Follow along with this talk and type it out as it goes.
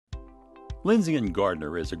Lindsay and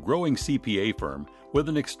Gardner is a growing CPA firm with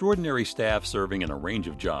an extraordinary staff serving in a range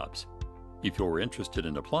of jobs. If you're interested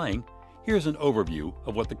in applying, here's an overview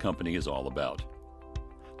of what the company is all about.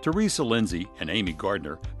 Teresa Lindsay and Amy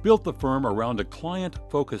Gardner built the firm around a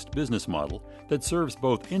client-focused business model that serves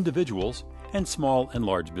both individuals and small and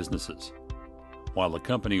large businesses. While the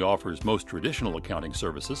company offers most traditional accounting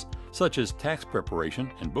services, such as tax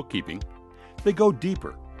preparation and bookkeeping, they go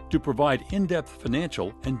deeper to provide in-depth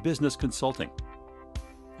financial and business consulting.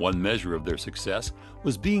 One measure of their success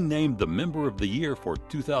was being named the Member of the Year for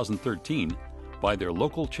 2013 by their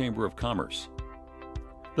local Chamber of Commerce.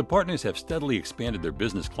 The partners have steadily expanded their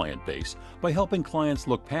business client base by helping clients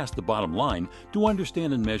look past the bottom line to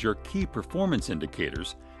understand and measure key performance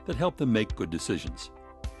indicators that help them make good decisions.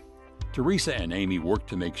 Teresa and Amy work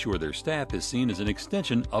to make sure their staff is seen as an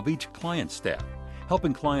extension of each client's staff,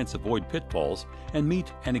 helping clients avoid pitfalls and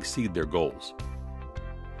meet and exceed their goals.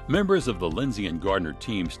 Members of the Lindsay and Gardner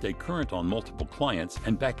team stay current on multiple clients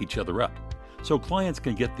and back each other up, so clients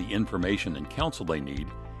can get the information and counsel they need,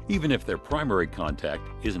 even if their primary contact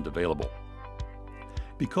isn't available.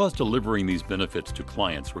 Because delivering these benefits to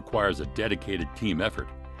clients requires a dedicated team effort,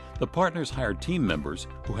 the partners hire team members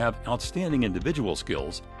who have outstanding individual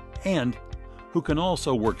skills and who can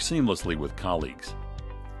also work seamlessly with colleagues.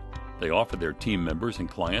 They offer their team members and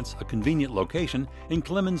clients a convenient location in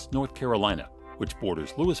Clemmons, North Carolina, which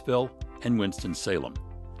borders Louisville and Winston-Salem.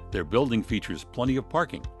 Their building features plenty of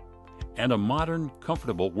parking and a modern,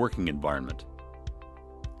 comfortable working environment.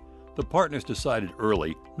 The partners decided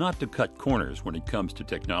early not to cut corners when it comes to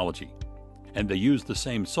technology, and they use the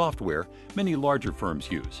same software many larger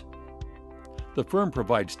firms use. The firm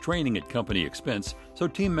provides training at company expense so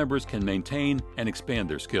team members can maintain and expand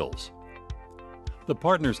their skills. The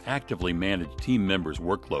partners actively manage team members'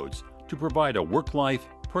 workloads to provide a work-life,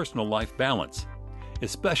 personal life balance,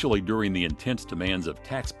 especially during the intense demands of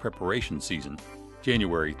tax preparation season,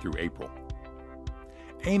 January through April.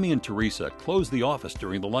 Amy and Teresa close the office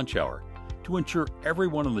during the lunch hour to ensure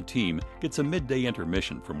everyone on the team gets a midday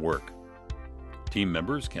intermission from work. Team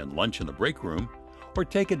members can lunch in the break room or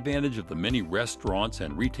take advantage of the many restaurants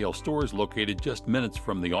and retail stores located just minutes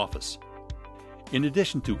from the office. In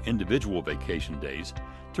addition to individual vacation days,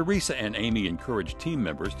 Teresa and Amy encourage team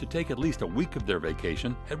members to take at least a week of their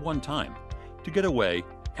vacation at one time to get away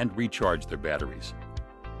and recharge their batteries.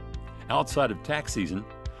 Outside of tax season,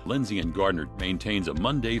 Lindsay and Gardner maintains a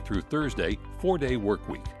Monday through Thursday 4-day work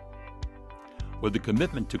week. With a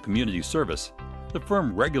commitment to community service, the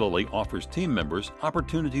firm regularly offers team members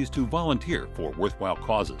opportunities to volunteer for worthwhile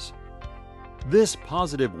causes. This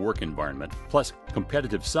positive work environment, plus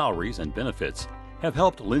competitive salaries and benefits, have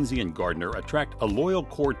helped Lindsay and Gardner attract a loyal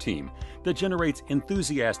core team that generates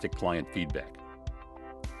enthusiastic client feedback.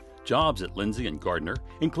 Jobs at Lindsay and Gardner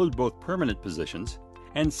include both permanent positions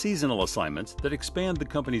and seasonal assignments that expand the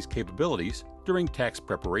company's capabilities during tax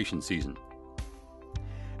preparation season.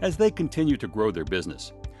 As they continue to grow their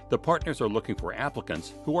business, the partners are looking for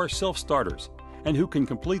applicants who are self-starters and who can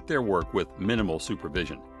complete their work with minimal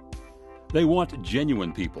supervision. They want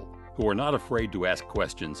genuine people who are not afraid to ask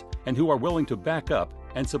questions and who are willing to back up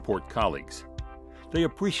and support colleagues. They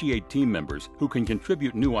appreciate team members who can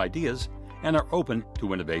contribute new ideas and are open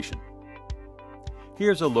to innovation.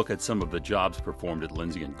 Here's a look at some of the jobs performed at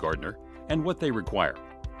Lindsay and Gardner and what they require.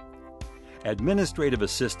 Administrative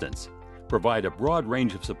assistants provide a broad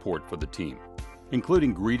range of support for the team,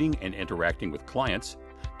 including greeting and interacting with clients,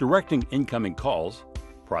 directing incoming calls,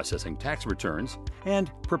 processing tax returns, and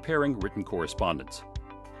preparing written correspondence.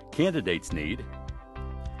 Candidates need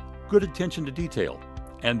good attention to detail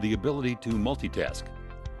and the ability to multitask,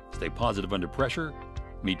 stay positive under pressure,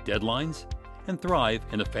 meet deadlines, and thrive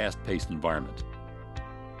in a fast-paced environment.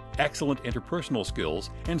 Excellent interpersonal skills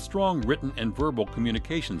and strong written and verbal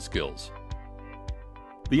communication skills.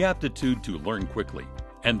 The aptitude to learn quickly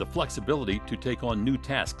and the flexibility to take on new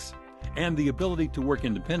tasks, and the ability to work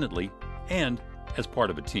independently and as part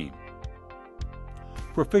of a team.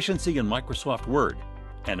 Proficiency in Microsoft Word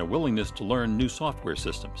and a willingness to learn new software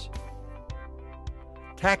systems.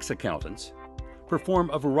 Tax accountants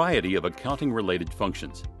perform a variety of accounting-related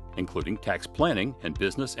functions, including tax planning and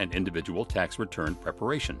business and individual tax return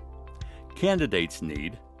preparation. Candidates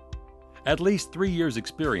need at least 3 years'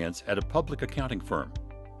 experience at a public accounting firm.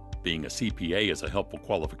 Being a CPA is a helpful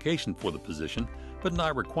qualification for the position, but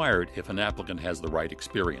not required if an applicant has the right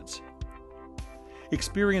experience.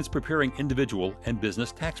 Experience preparing individual and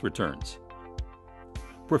business tax returns.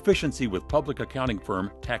 Proficiency with public accounting firm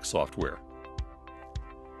tax software.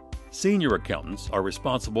 Senior accountants are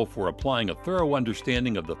responsible for applying a thorough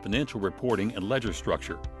understanding of the financial reporting and ledger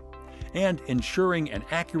structure, and ensuring an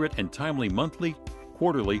accurate and timely monthly,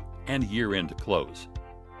 quarterly, and year-end close.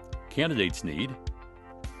 Candidates need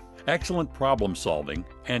excellent problem-solving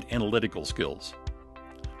and analytical skills,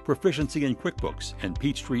 proficiency in QuickBooks and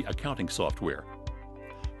Peachtree accounting software,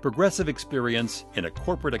 progressive experience in a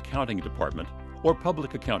corporate accounting department or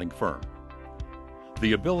public accounting firm,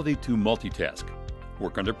 the ability to multitask,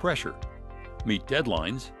 work under pressure, meet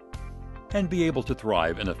deadlines, and be able to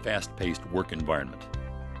thrive in a fast-paced work environment.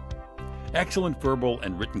 Excellent verbal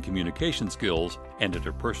and written communication skills and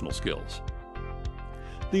interpersonal skills.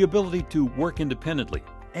 The ability to work independently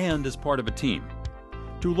and as part of a team,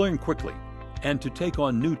 to learn quickly, and to take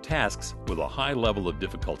on new tasks with a high level of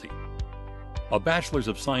difficulty. A Bachelor's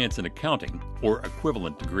of Science in Accounting or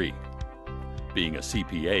equivalent degree. Being a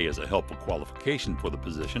CPA is a helpful qualification for the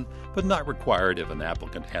position, but not required if an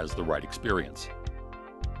applicant has the right experience.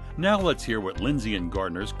 Now let's hear what Lindsay and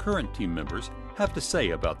Gardner's current team members have to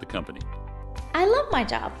say about the company. I love my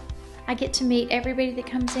job. I get to meet everybody that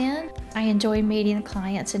comes in. I enjoy meeting the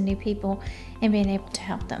clients and new people and being able to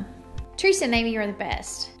help them. Teresa and Amy are the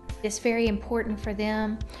best. It's very important for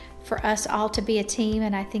them, for us all to be a team,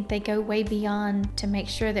 and I think they go way beyond to make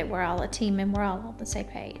sure that we're all a team and we're all on the same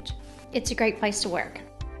page. It's a great place to work.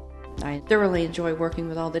 I thoroughly enjoy working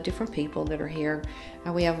with all the different people that are here.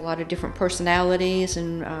 We have a lot of different personalities,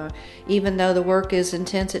 and even though the work is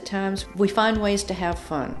intense at times, we find ways to have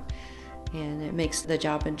fun, and it makes the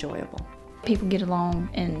job enjoyable. People get along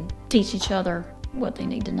and teach each other what they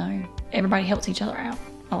need to know. Everybody helps each other out.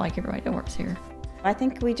 I like everybody that works here. I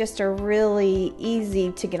think we just are really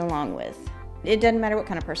easy to get along with. It doesn't matter what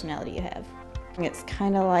kind of personality you have. It's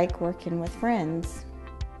kind of like working with friends.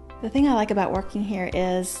 The thing I like about working here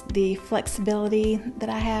is the flexibility that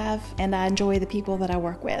I have, and I enjoy the people that I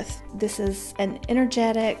work with. This is an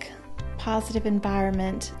energetic, positive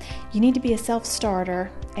environment. You need to be a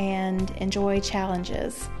self-starter and enjoy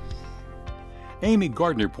challenges. Amy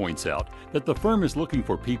Gardner points out that the firm is looking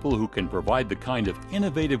for people who can provide the kind of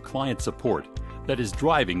innovative client support that is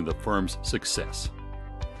driving the firm's success.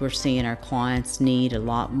 We're seeing our clients need a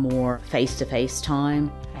lot more face-to-face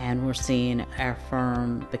time, and we're seeing our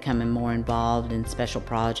firm becoming more involved in special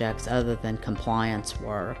projects other than compliance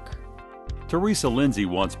work. Teresa Lindsay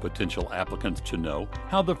wants potential applicants to know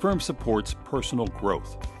how the firm supports personal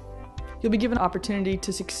growth. You'll be given an opportunity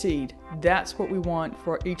to succeed. That's what we want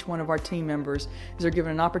for each one of our team members, is they're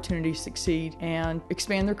given an opportunity to succeed and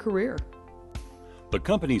expand their career. The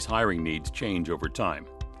company's hiring needs change over time.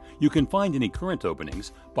 You can find any current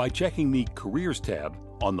openings by checking the Careers tab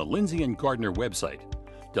on the Lindsay and Gardner website,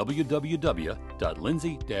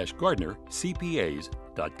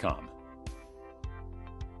 www.lindsay-gardnercpas.com.